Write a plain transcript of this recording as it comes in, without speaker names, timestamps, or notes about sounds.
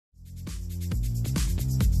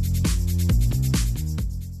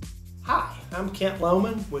Hi, I'm Kent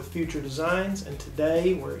Lowman with Future Designs, and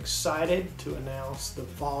today we're excited to announce the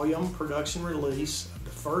volume production release of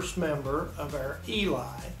the first member of our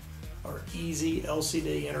ELI, or Easy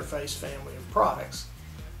LCD Interface family of products,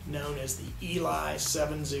 known as the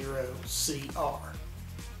ELI70-CR.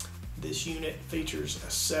 This unit features a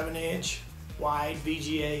 7-inch wide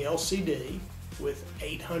VGA LCD with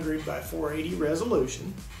 800 by 480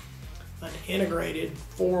 resolution, an integrated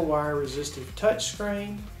 4-wire resistive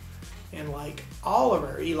touchscreen, and like all of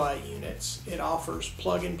our ELI units, it offers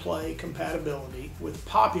plug-and-play compatibility with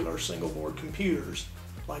popular single-board computers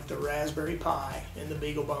like the Raspberry Pi and the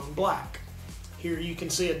BeagleBone Black. Here you can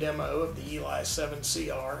see a demo of the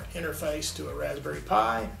ELI7-CR interface to a Raspberry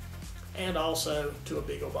Pi and also to a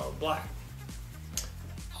BeagleBone Black.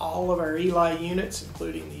 All of our ELI units,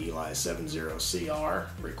 including the ELI70-CR,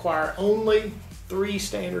 require only 3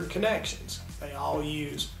 standard connections. They all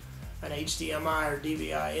use an HDMI or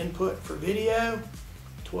DVI input for video,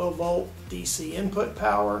 12-volt DC input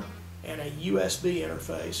power, and a USB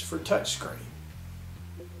interface for touchscreen.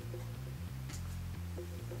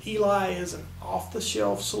 ELI is an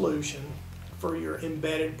off-the-shelf solution for your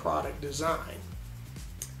embedded product design.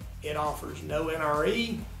 It offers no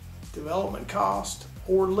NRE, development cost,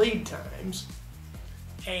 or lead times,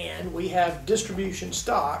 and we have distribution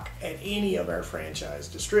stock at any of our franchise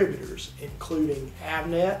distributors, including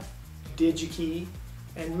Avnet, DigiKey,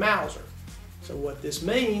 and Mouser. So what this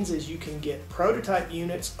means is you can get prototype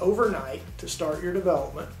units overnight to start your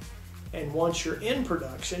development, and once you're in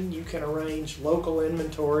production, you can arrange local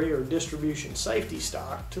inventory or distribution safety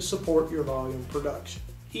stock to support your volume production.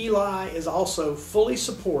 ELI is also fully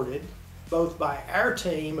supported both by our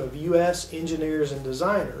team of US engineers and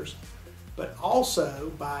designers, but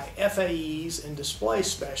also by FAEs and display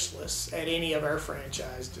specialists at any of our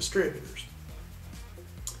franchise distributors.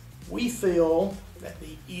 We feel that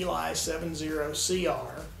the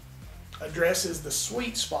ELI70-CR addresses the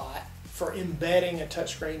sweet spot for embedding a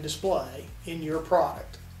touchscreen display in your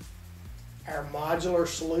product. Our modular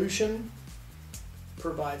solution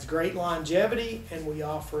provides great longevity, and we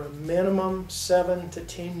offer a minimum 7 to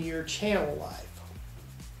 10 year channel life.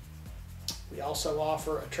 We also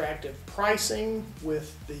offer attractive pricing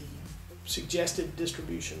with the suggested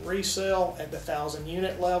distribution resale at the 1,000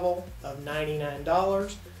 unit level of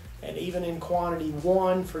 $99, and even in quantity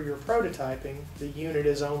 1 for your prototyping, the unit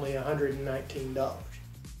is only $119.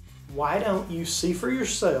 Why don't you see for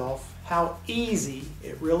yourself how easy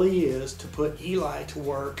it really is to put ELI to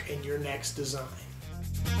work in your next design?